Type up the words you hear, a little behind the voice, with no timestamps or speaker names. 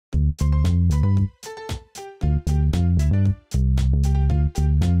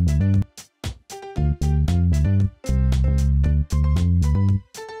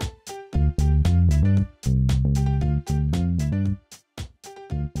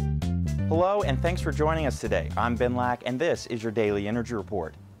Hello, and thanks for joining us today. I'm Ben Lack, and this is your Daily Energy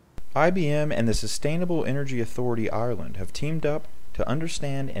Report. IBM and the Sustainable Energy Authority Ireland have teamed up to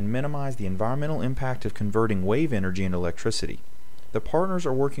understand and minimize the environmental impact of converting wave energy into electricity. The partners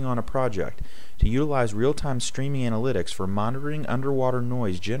are working on a project to utilize real-time streaming analytics for monitoring underwater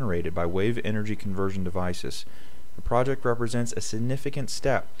noise generated by wave energy conversion devices. The project represents a significant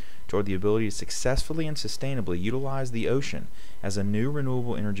step toward the ability to successfully and sustainably utilize the ocean as a new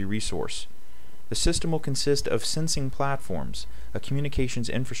renewable energy resource. The system will consist of sensing platforms, a communications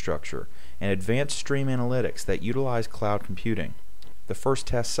infrastructure, and advanced stream analytics that utilize cloud computing. The first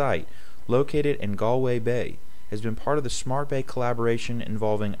test site, located in Galway Bay, has been part of the SmartBay collaboration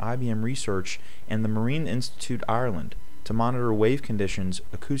involving IBM Research and the Marine Institute Ireland to monitor wave conditions,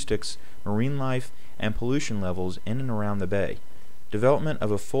 acoustics, marine life, and pollution levels in and around the bay. Development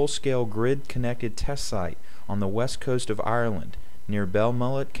of a full-scale grid-connected test site on the west coast of Ireland near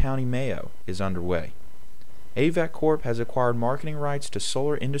Belmullet, County Mayo, is underway. AVEC Corp has acquired marketing rights to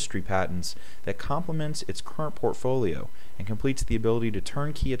solar industry patents that complements its current portfolio and completes the ability to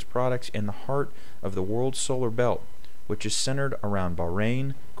turnkey its products in the heart of the world's solar belt, which is centered around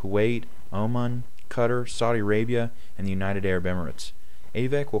Bahrain, Kuwait, Oman, Qatar, Saudi Arabia, and the United Arab Emirates.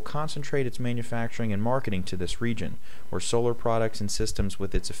 AVEC will concentrate its manufacturing and marketing to this region, where solar products and systems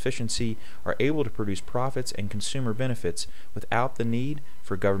with its efficiency are able to produce profits and consumer benefits without the need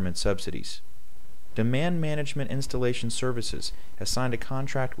for government subsidies. Demand Management Installation Services has signed a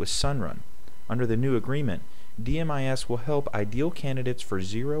contract with Sunrun. Under the new agreement, DMIS will help ideal candidates for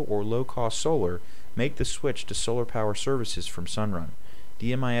zero or low-cost solar make the switch to solar power services from Sunrun.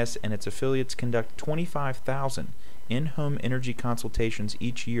 DMIS and its affiliates conduct 25,000 in-home energy consultations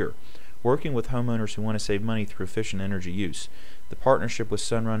each year, working with homeowners who want to save money through efficient energy use. The partnership with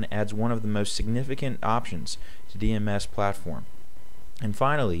Sunrun adds one of the most significant options to DMS platform. And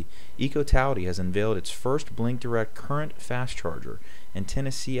finally, EcoTality has unveiled its first Blink Direct current fast charger in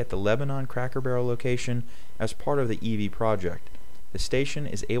Tennessee at the Lebanon Cracker Barrel location as part of the EV project. The station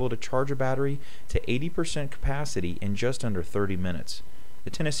is able to charge a battery to 80% capacity in just under 30 minutes. The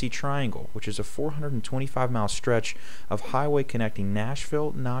Tennessee Triangle, which is a 425-mile stretch of highway connecting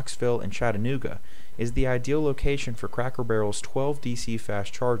Nashville, Knoxville, and Chattanooga, is the ideal location for Cracker Barrel's 12 DC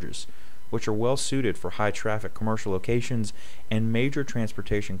fast chargers, which are well suited for high-traffic commercial locations and major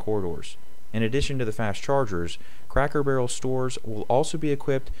transportation corridors. In addition to the fast chargers, Cracker Barrel stores will also be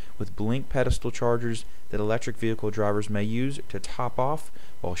equipped with Blink pedestal chargers that electric vehicle drivers may use to top off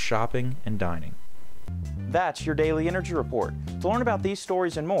while shopping and dining. That's your Daily Energy Report. To learn about these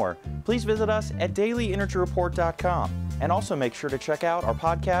stories and more, please visit us at dailyenergyreport.com and also make sure to check out our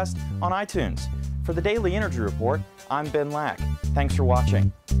podcast on iTunes. For the Daily Energy Report, I'm Ben Lack. Thanks for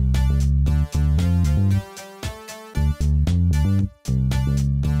watching.